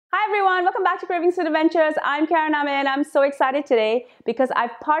everyone, welcome back to Cravings Food Adventures. I'm Karen Ame and I'm so excited today because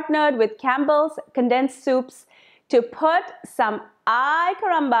I've partnered with Campbell's condensed soups to put some ay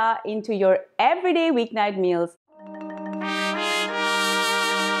caramba into your everyday weeknight meals.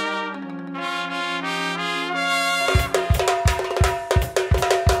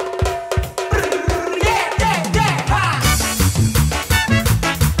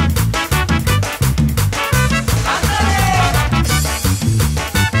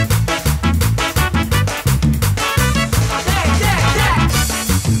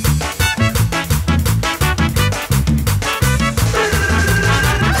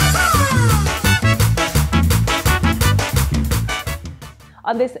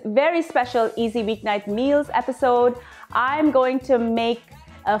 On this very special Easy Weeknight Meals episode, I'm going to make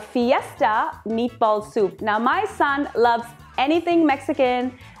a Fiesta meatball soup. Now, my son loves anything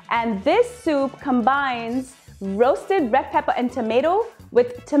Mexican, and this soup combines roasted red pepper and tomato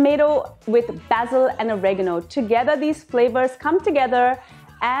with basil and oregano. Together, these flavors come together,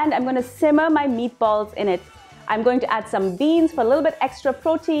 and I'm going to simmer my meatballs in it. I'm going to add some beans for a little bit extra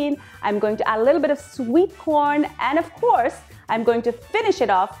protein. I'm going to add a little bit of sweet corn, and of course, I'm going to finish it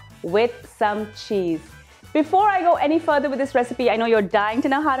off with some cheese. Before I go any further with this recipe, I know you're dying to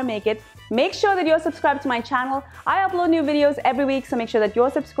know how to make it. Make sure that you're subscribed to my channel. I upload new videos every week, so make sure that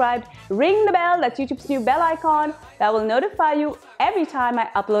you're subscribed. Ring the bell, that's YouTube's new bell icon. That will notify you every time I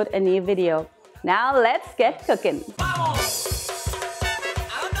upload a new video. Now let's get cooking.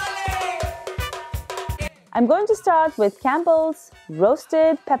 I'm going to start with Campbell's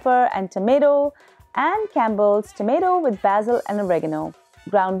roasted pepper and tomato and Campbell's tomato with basil and oregano,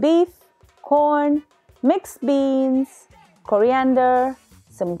 ground beef, corn, mixed beans, coriander,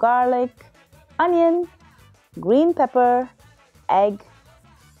 some garlic, onion, green pepper, egg,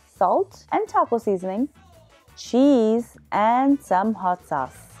 salt and taco seasoning, cheese, and some hot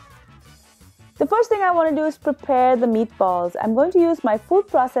sauce. The first thing I want to do is prepare the meatballs. I'm going to use my food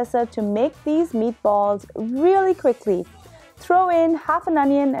processor to make these meatballs really quickly. Throw in half an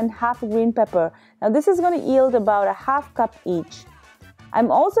onion and half a green pepper. Now this is going to yield about a half cup each. I'm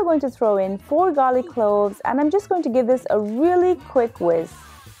also going to throw in 4 garlic cloves, and I'm just going to give this a really quick whiz.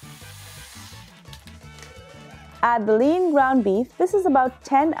 Add the lean ground beef. This is about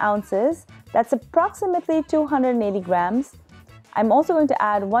 10 ounces. That's approximately 280 grams. I'm also going to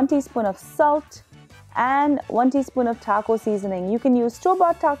add 1 teaspoon of salt and 1 teaspoon of taco seasoning. You can use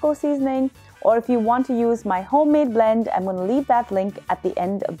store-bought taco seasoning, or if you want to use my homemade blend, I'm going to leave that link at the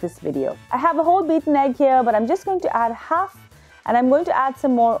end of this video. I have a whole beaten egg here, but I'm just going to add half, and I'm going to add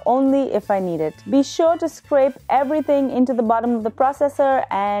some more only if I need it. Be sure to scrape everything into the bottom of the processor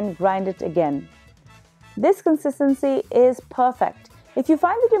and grind it again. This consistency is perfect. If you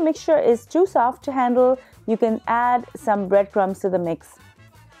find that your mixture is too soft to handle, you can add some breadcrumbs to the mix.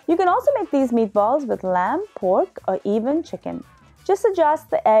 You can also make these meatballs with lamb, pork, or even chicken. Just adjust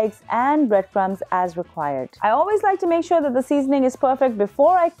the eggs and breadcrumbs as required. I always like to make sure that the seasoning is perfect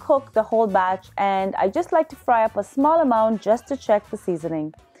before I cook the whole batch, and I just like to fry up a small amount just to check the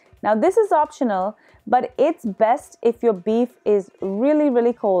seasoning. Now this is optional, but it's best if your beef is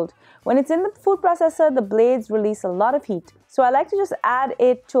really cold. When it's in the food processor, the blades release a lot of heat. So I like to just add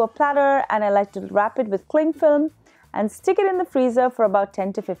it to a platter, and I like to wrap it with cling film and stick it in the freezer for about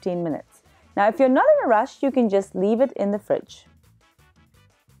 10 to 15 minutes. Now if you're not in a rush, you can just leave it in the fridge.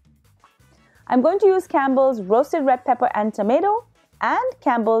 I'm going to use Campbell's roasted red pepper and tomato and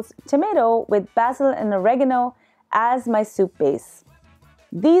Campbell's tomato with basil and oregano as my soup base.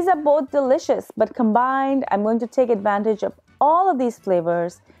 These are both delicious, but combined, I'm going to take advantage of all of these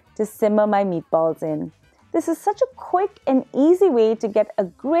flavors to simmer my meatballs in. This is such a quick and easy way to get a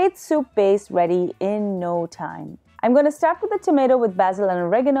great soup base ready in no time. I'm going to start with the tomato with basil and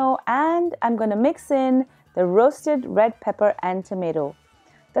oregano, and I'm going to mix in the roasted red pepper and tomato.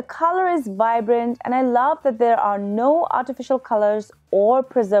 The color is vibrant, and I love that there are no artificial colors or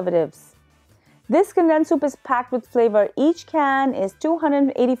preservatives. This condensed soup is packed with flavor. Each can is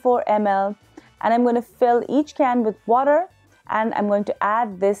 284 ml, and I'm going to fill each can with water, and I'm going to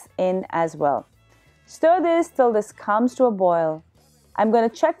add this in as well. Stir this till this comes to a boil. I'm going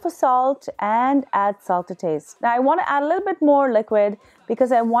to check for salt and add salt to taste. Now I want to add a little bit more liquid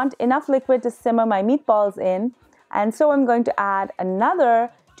because I want enough liquid to simmer my meatballs in, and so I'm going to add another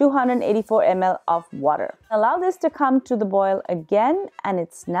 284 ml of water. Allow this to come to the boil again, and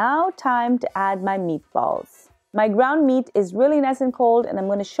it's now time to add my meatballs. My ground meat is really nice and cold, and I'm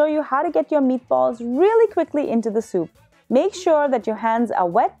going to show you how to get your meatballs really quickly into the soup. Make sure that your hands are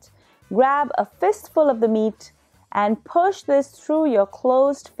wet. Grab a fistful of the meat and push this through your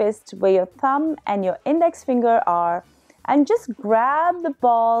closed fist where your thumb and your index finger are, and just grab the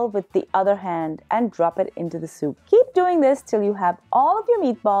ball with the other hand and drop it into the soup. Keep doing this till you have all of your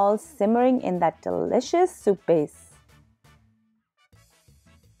meatballs simmering in that delicious soup base.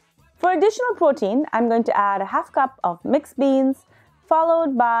 For additional protein, I'm going to add a half cup of mixed beans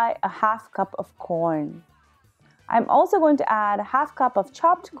followed by a half cup of corn. I'm also going to add a half cup of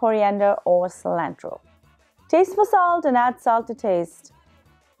chopped coriander or cilantro. Taste for salt and add salt to taste.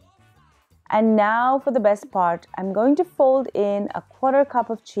 And now for the best part, I'm going to fold in a quarter cup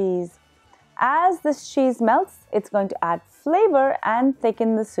of cheese. As this cheese melts, it's going to add flavor and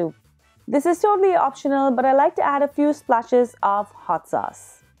thicken the soup. This is totally optional, but I like to add a few splashes of hot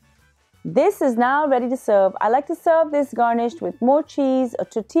sauce. This is now ready to serve. I like to serve this garnished with more cheese, a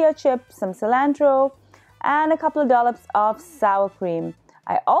tortilla chip, some cilantro, and a couple of dollops of sour cream.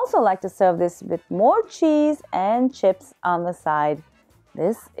 I also like to serve this with more cheese and chips on the side.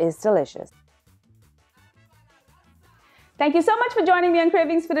 This is delicious. Thank you so much for joining me on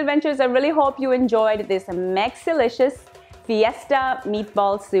Cravings Food Adventures. I really hope you enjoyed this Mexilicious Fiesta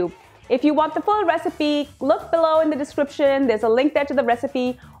meatball soup. If you want the full recipe, look below in the description. There's a link there to the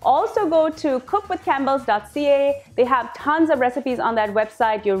recipe. Also go to cookwithcampbells.ca. They have tons of recipes on that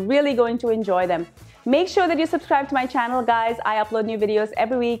website. You're really going to enjoy them. Make sure that you subscribe to my channel, guys. I upload new videos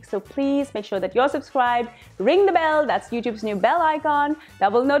every week, so please make sure that you're subscribed. Ring the bell, that's YouTube's new bell icon.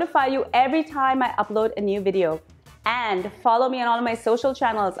 That will notify you every time I upload a new video. And follow me on all of my social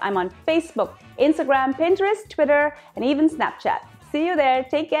channels. I'm on Facebook, Instagram, Pinterest, Twitter, and even Snapchat. See you there.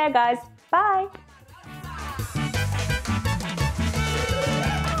 Take care, guys. Bye.